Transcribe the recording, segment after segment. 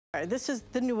This is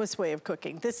the newest way of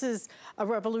cooking. This is a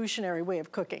revolutionary way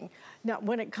of cooking. Now,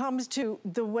 when it comes to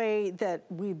the way that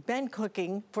we've been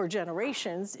cooking for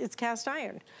generations, it's cast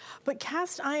iron. But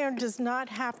cast iron does not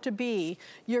have to be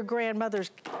your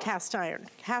grandmother's cast iron.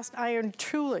 Cast iron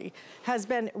truly has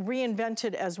been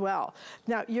reinvented as well.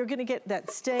 Now, you're gonna get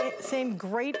that same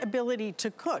great ability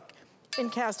to cook in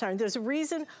cast iron. There's a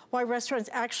reason why restaurants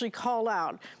actually call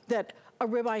out that a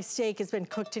ribeye steak has been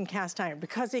cooked in cast iron,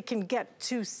 because it can get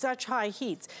to such high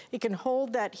heats. It can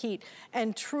hold that heat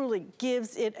and truly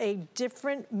gives it a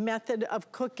different method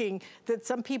of cooking that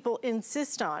some people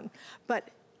insist on. But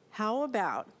how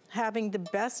about having the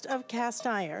best of cast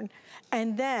iron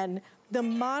and then the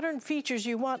modern features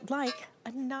you want, like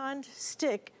a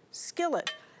non-stick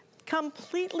skillet?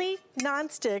 Completely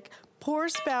non-stick, pour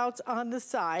spouts on the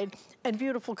side, and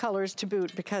beautiful colors to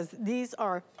boot, because these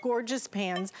are gorgeous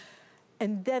pans.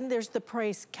 And then there's the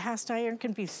price. Cast iron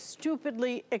can be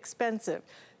stupidly expensive.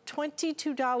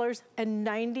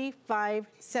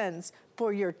 $22.95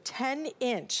 for your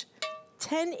 10-inch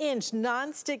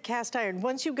non-stick cast iron.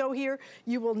 Once you go here,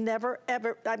 you will never,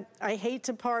 ever, I hate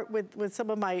to part with some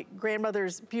of my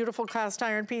grandmother's beautiful cast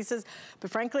iron pieces,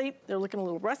 but frankly, they're looking a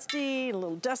little rusty, a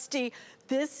little dusty.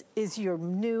 This is your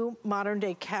new modern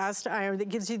day cast iron that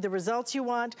gives you the results you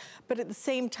want, but at the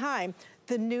same time,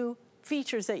 the new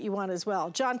features that you want as well.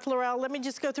 John Florell, let me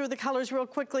just go through the colors real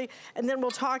quickly, and then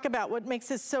we'll talk about what makes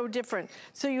this so different.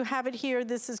 So you have it here.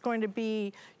 This is going to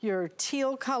be your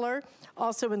teal color,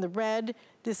 also in the red.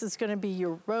 This is going to be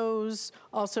your rose,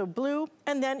 also blue.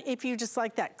 And then if you just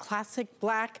like that classic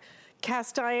black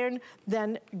cast iron,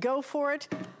 then go for it.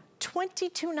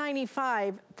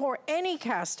 $22.95 for any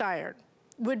cast iron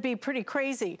would be pretty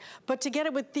crazy. But to get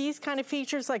it with these kind of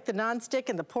features like the non-stick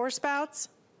and the pour spouts,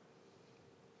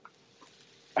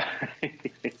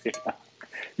 yeah,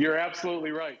 you're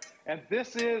absolutely right. And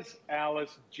this is,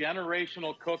 Alice,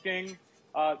 generational cooking.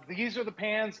 These are the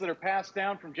pans that are passed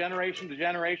down from generation to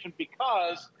generation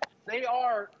because they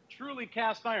are truly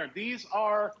cast iron. These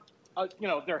are, you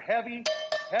know, they're heavy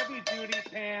duty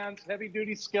pans, heavy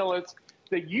duty skillets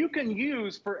that you can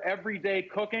use for everyday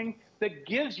cooking that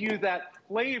gives you that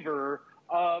flavor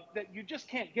that you just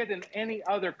can't get in any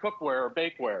other cookware or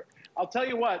bakeware. I'll tell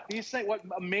you what, these things, what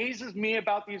amazes me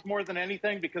about these more than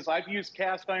anything, because I've used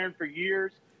cast iron for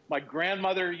years. My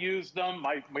grandmother used them,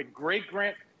 my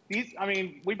great-grand, I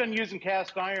mean, we've been using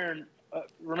cast iron.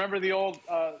 Remember the old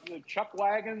the chuck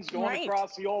wagons going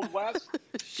across the Old West?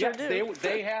 Sure do.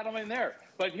 They had them in there.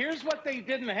 But here's what they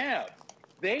didn't have.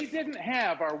 They didn't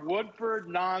have our Whitford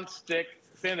non-stick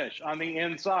finish on the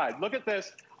inside. Look at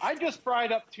this. I just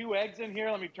fried up 2 eggs in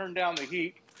here. Let me turn down the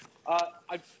heat.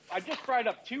 I just fried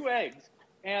up 2 eggs,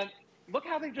 and look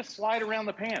how they just slide around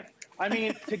the pan. I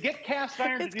mean, to get cast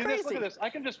iron to do this, look at this.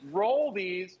 I can just roll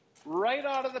these right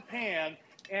out of the pan,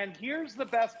 and here's the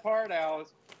best part,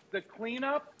 Alice. The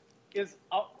cleanup is,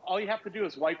 all you have to do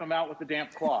is wipe them out with a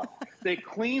damp cloth. They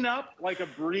clean up like a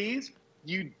breeze.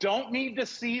 You don't need to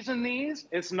season these.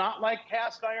 It's not like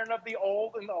cast iron of the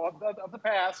old and of the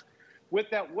past.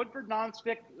 With that Whitford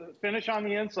non-stick finish on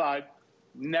the inside,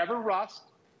 never rust.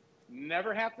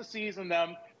 Never have to season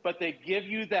them, but they give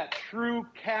you that true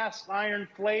cast iron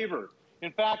flavor.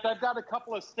 In fact, I've got a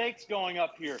couple of steaks going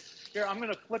up here. Here, I'm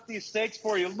gonna flip these steaks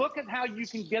for you. Look at how you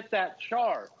can get that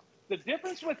char. The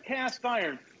difference with cast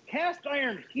iron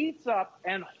heats up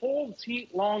and holds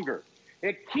heat longer.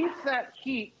 It keeps that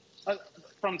heat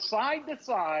from side to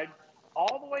side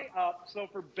all the way up. So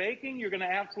for baking, you're gonna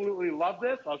absolutely love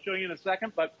this. I'll show you in a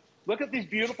second, but look at these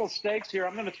beautiful steaks here.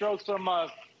 I'm gonna throw some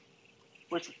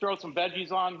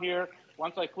veggies on here.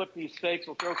 Once I flip these steaks,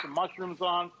 we'll throw some mushrooms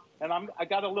on. And I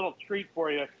got a little treat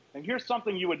for you. And here's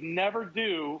something you would never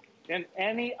do in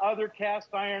any other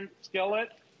cast iron skillet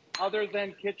other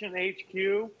than Kitchen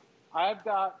HQ. I've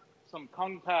got some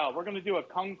Kung Pao. We're gonna do a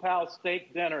Kung Pao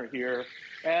steak dinner here.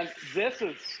 And this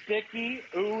is sticky,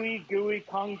 ooey gooey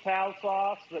Kung Pao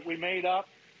sauce that we made up.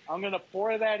 I'm gonna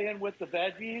pour that in with the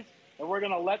veggies, and we're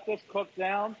gonna let this cook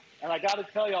down. And I got to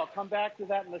tell you, I'll come back to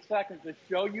that in a second to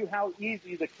show you how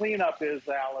easy the cleanup is,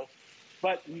 Alice.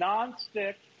 But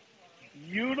non-stick,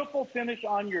 beautiful finish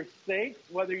on your steaks,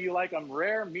 whether you like them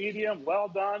rare, medium, well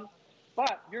done.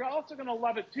 But you're also going to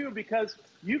love it, too, because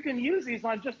you can use these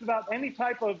on just about any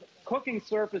type of cooking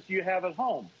surface you have at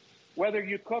home. Whether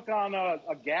you cook on a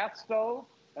gas stove,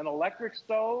 an electric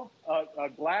stove, a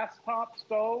glass top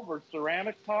stove or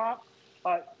ceramic top,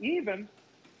 even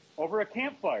over a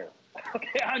campfire.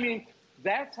 Okay, I mean,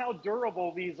 that's how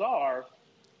durable these are.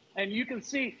 And you can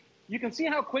see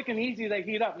how quick and easy they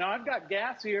heat up. Now, I've got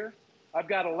gas here. I've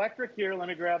got electric here. Let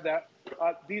me grab that.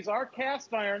 These are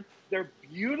cast iron. They're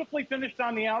beautifully finished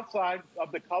on the outside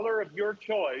of the color of your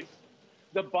choice.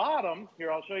 The bottom,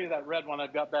 here, I'll show you that red one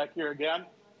I've got back here again,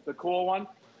 the cool one.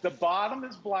 The bottom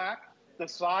is black. The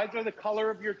sides are the color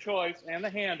of your choice and the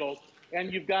handles.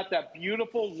 And you've got that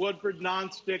beautiful Woodford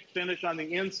nonstick finish on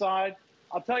the inside.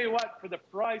 I'll tell you what, for the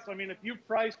price, I mean, if you've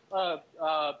priced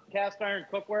cast iron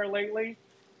cookware lately,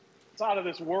 it's out of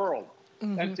this world.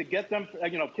 And to get them,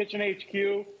 you know, Kitchen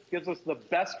HQ gives us the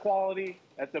best quality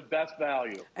at the best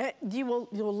value. You'll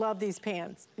love these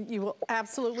pans. You will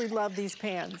absolutely love these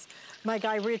pans. My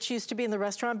guy Rich used to be in the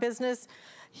restaurant business.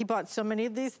 He bought so many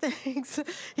of these things.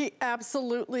 He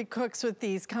absolutely cooks with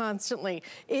these constantly.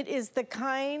 It is the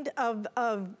kind of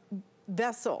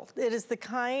vessel, it is the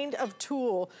kind of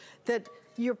tool that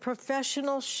your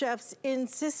professional chefs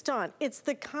insist on. It's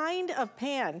the kind of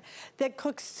pan that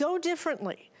cooks so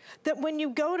differently that when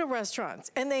you go to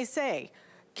restaurants and they say,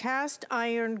 cast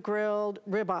iron grilled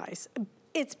ribeyes,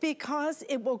 it's because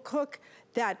it will cook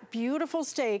that beautiful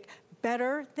steak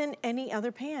better than any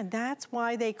other pan. That's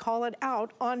why they call it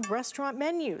out on restaurant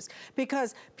menus,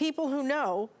 because people who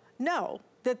know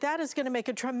that that is gonna make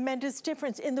a tremendous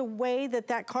difference in the way that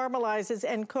that caramelizes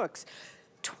and cooks.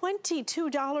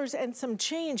 $22 and some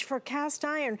change for cast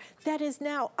iron that is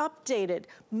now updated,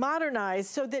 modernized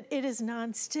so that it is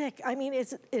non-stick. I mean,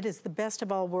 it is the best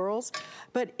of all worlds,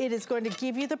 but it is going to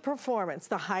give you the performance,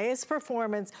 the highest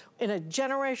performance in a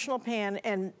generational pan.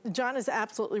 And John is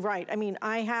absolutely right. I mean,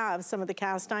 I have some of the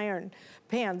cast iron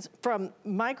pans from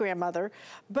my grandmother,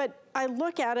 but I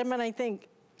look at them and I think,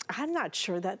 I'm not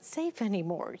sure that's safe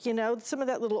anymore. You know, some of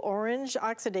that little orange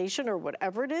oxidation or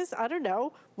whatever it is, I don't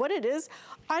know what it is.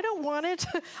 I don't want it.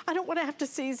 I don't want to have to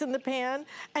season the pan.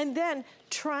 And then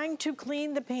trying to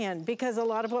clean the pan, because a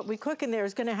lot of what we cook in there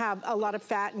is going to have a lot of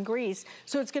fat and grease,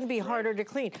 so it's going to be harder to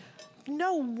clean.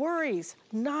 No worries,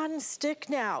 non-stick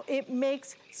now. It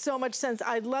makes so much sense.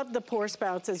 I love the pour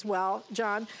spouts as well,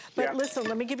 John. But listen,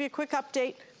 let me give you a quick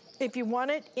update. If you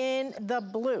want it in the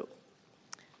blue,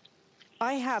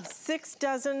 I have 6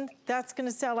 dozen. That's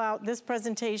gonna sell out this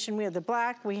presentation. We have the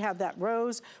black, we have that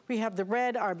rose, we have the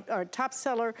red, our top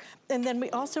seller, and then we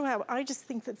also have, I just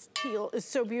think that teal is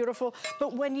so beautiful.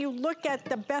 But when you look at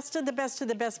the best of the best of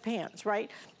the best pans, right?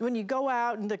 When you go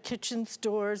out in the kitchen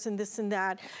stores and this and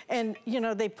that, and you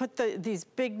know, they put these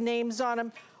big names on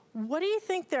them, what do you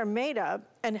think they're made of,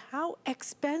 and how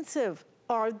expensive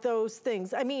are those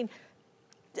things? I mean,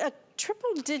 a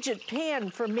triple-digit pan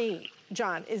for me,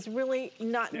 John, is really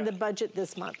not in the budget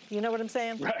this month. You know what I'm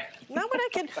saying? Right. Not what I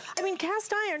can, I mean,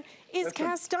 cast iron is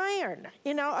cast iron.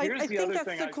 You know, I think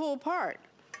that's the cool part.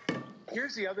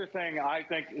 Here's the other thing I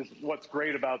think is what's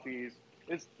great about these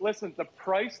is, listen, the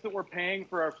price that we're paying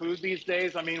for our food these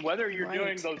days, I mean, whether you're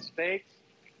doing those steaks,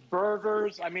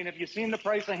 burgers, I mean, have you seen the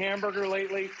price of hamburger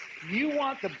lately? You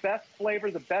want the best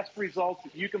flavor, the best results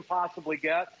that you can possibly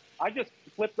get. I just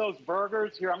flip those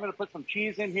burgers here. I'm going to put some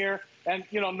cheese in here. And,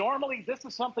 you know, normally this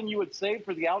is something you would save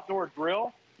for the outdoor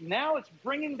grill. Now it's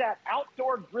bringing that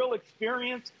outdoor grill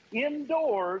experience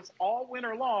indoors all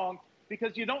winter long,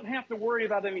 because you don't have to worry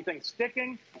about anything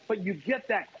sticking, but you get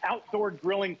that outdoor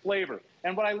grilling flavor.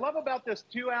 And what I love about this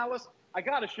too, Alice, I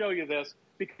got to show you this,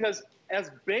 because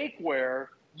as bakeware,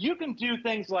 you can do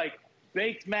things like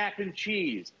baked mac and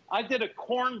cheese. I did a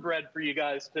cornbread for you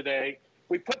guys today.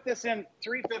 We put this in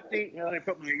 350. Let me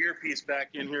put my earpiece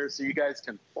back in here so you guys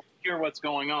can hear what's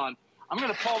going on. I'm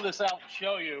going to pull this out and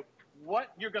show you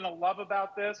what you're going to love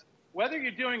about this. Whether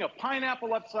you're doing a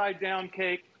pineapple upside down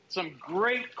cake, some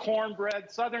great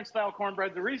cornbread, Southern style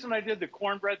cornbread. The reason I did the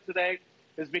cornbread today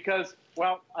is because,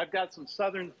 well, I've got some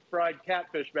Southern fried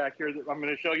catfish back here that I'm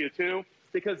going to show you too,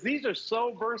 because these are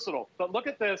so versatile. But look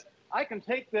at this. I can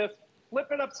take this, flip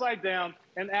it upside down,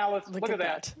 and Alice, look at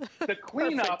that. The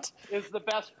cleanup is the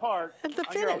best part. And the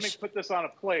finish. Here, let me put this on a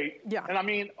plate. Yeah. And I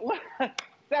mean,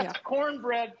 that's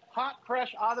cornbread, hot,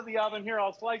 fresh, out of the oven. Here,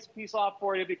 I'll slice a piece off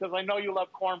for you because I know you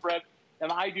love cornbread,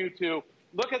 and I do too.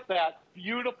 Look at that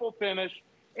beautiful finish.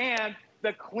 And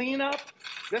the cleanup,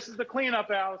 this is the cleanup,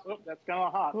 Alice. Oh, that's kind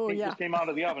of hot. It just came out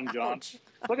of the oven, John.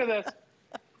 Look at this.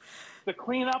 The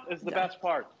cleanup is the best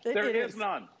part. There is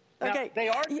none. Now, they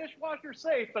are dishwasher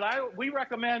safe, but we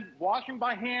recommend washing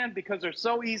by hand because they're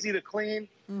so easy to clean.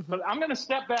 But I'm going to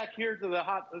step back here to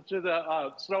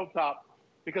the stovetop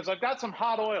because I've got some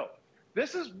hot oil.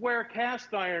 This is where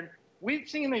cast iron, we've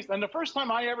seen these, and the first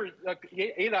time I ever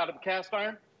ate out of cast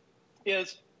iron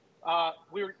is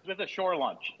we were with a shore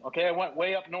lunch. Okay, I went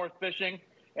way up north fishing,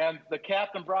 and the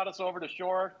captain brought us over to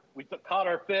shore. We caught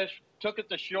our fish, took it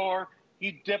to shore.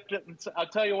 He dipped it, and I'll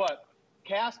tell you what,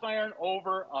 cast iron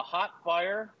over a hot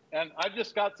fire And I've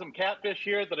just got some catfish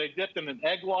here that I dipped in an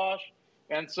egg wash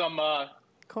and some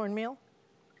cornmeal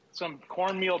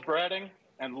breading.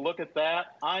 And look at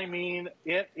that. I mean,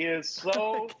 it is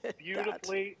so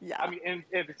beautifully, yeah. I mean, and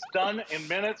it's done in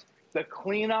minutes. The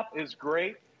cleanup is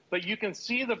great, but you can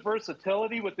see the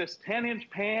versatility with this 10-inch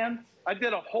pan. I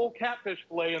did a whole catfish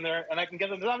fillet in there, and I can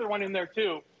get another one in there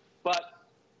too. But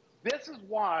this is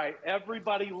why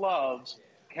everybody loves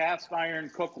cast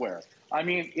iron cookware. I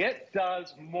mean, it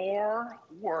does more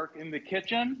work in the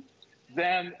kitchen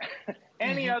than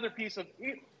any other piece of,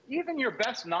 even your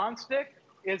best nonstick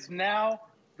is now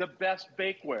the best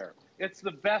bakeware. It's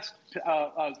the best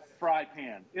fry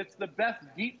pan. It's the best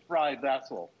deep fry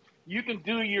vessel. You can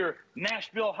do your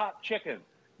Nashville hot chicken.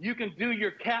 You can do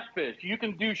your catfish. You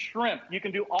can do shrimp. You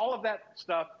can do all of that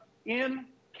stuff in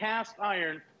cast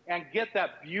iron and get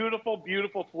that beautiful,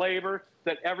 beautiful flavor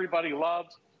that everybody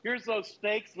loves. Here's those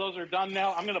steaks. Those are done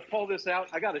now. I'm going to pull this out.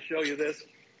 I got to show you this.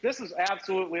 This is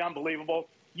absolutely unbelievable.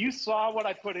 You saw what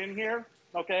I put in here,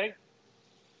 okay?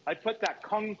 I put that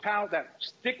kung pao, that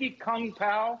sticky kung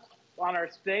pao on our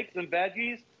steaks and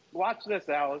veggies. Watch this,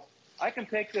 Alice. I can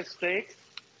take this steak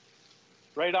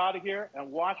right out of here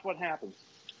and watch what happens.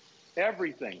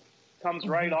 Everything comes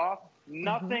right off.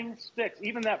 Nothing sticks.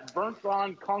 Even that burnt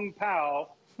on kung pao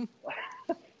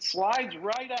slides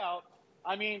right out.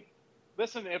 I mean,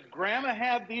 listen, if Grandma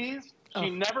had these,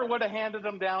 she never would have handed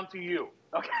them down to you.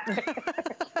 Okay.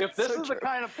 If this is the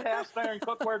kind of cast iron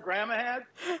cookware Grandma had,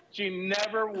 she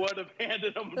never would have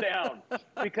handed them down,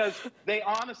 because they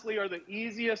honestly are the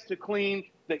easiest to clean,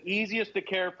 the easiest to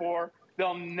care for.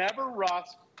 They'll never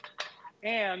rust.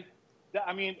 And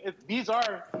I mean,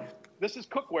 this is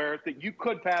cookware that you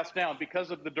could pass down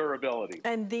because of the durability.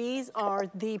 And these are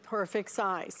the perfect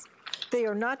size. They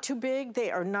are not too big,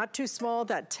 they are not too small.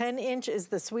 That 10-inch is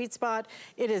the sweet spot.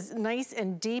 It is nice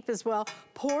and deep as well.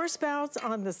 Pour spouts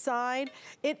on the side.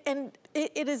 It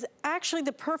is actually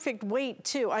the perfect weight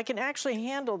too. I can actually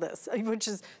handle this, which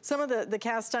is some of the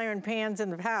cast iron pans in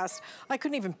the past, I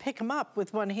couldn't even pick them up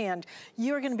with one hand.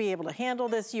 You're gonna be able to handle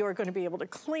this. You are gonna be able to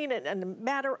clean it in a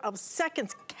matter of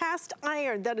seconds. Cast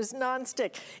iron, that is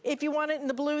nonstick. If you want it in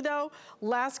the blue though,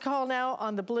 last call now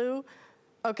on the blue.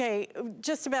 Okay,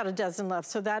 just about a dozen left,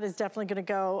 so that is definitely gonna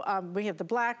go. We have the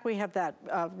black, we have that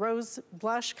rose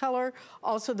blush color,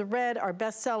 also the red, our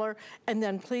best seller, and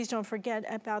then please don't forget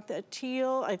about the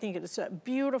teal. I think it is a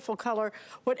beautiful color.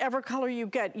 Whatever color you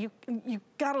get, you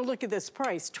gotta look at this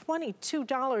price,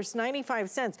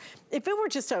 $22.95. If it were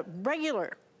just a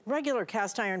regular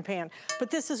cast iron pan,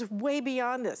 but this is way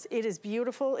beyond this. It is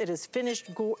beautiful, it is finished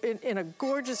in a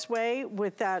gorgeous way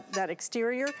with that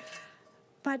exterior.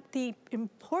 But the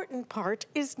important part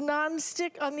is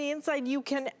nonstick on the inside. You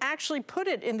can actually put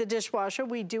it in the dishwasher.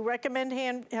 We do recommend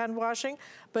hand washing,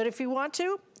 but if you want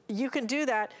to, you can do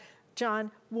that. John,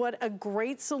 what a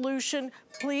great solution.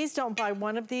 Please don't buy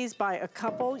one of these, buy a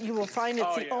couple. You will find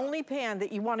it's the only pan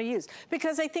that you want to use.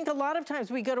 Because I think a lot of times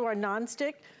we go to our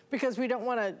nonstick because we don't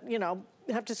want to, you know,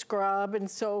 have to scrub and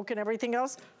soak and everything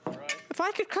else. Right. If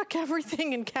I could cook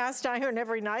everything in cast iron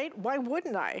every night, why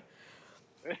wouldn't I?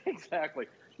 Exactly.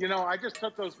 You know, I just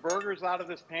took those burgers out of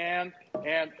this pan,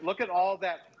 and look at all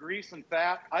that grease and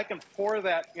fat. I can pour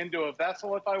that into a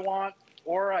vessel if I want,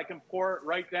 or I can pour it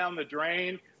right down the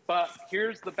drain. But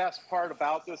here's the best part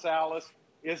about this, Alice,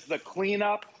 is the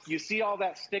cleanup. You see all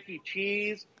that sticky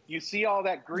cheese. You see all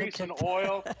that grease and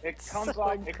oil. It comes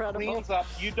off, it cleans up.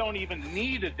 You don't even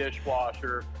need a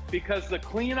dishwasher because the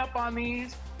cleanup on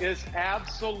these is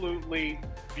absolutely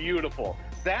beautiful.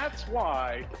 That's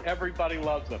why everybody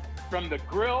loves them. From the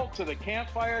grill to the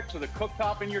campfire to the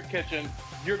cooktop in your kitchen,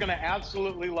 you're going to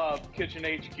absolutely love Kitchen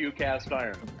HQ cast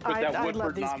iron. I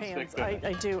love these pans.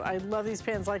 I do. I love these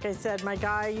pans. Like I said, my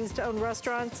guy used to own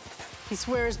restaurants. He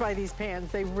swears by these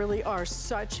pans. They really are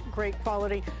such great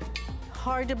quality.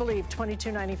 Hard to believe,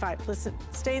 $22.95. Listen,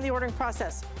 stay in the ordering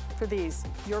process for these.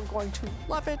 You're going to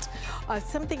love it.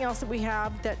 Something else that we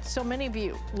have that so many of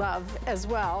you love as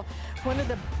well, one of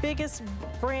the biggest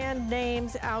brand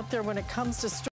names out there when it comes to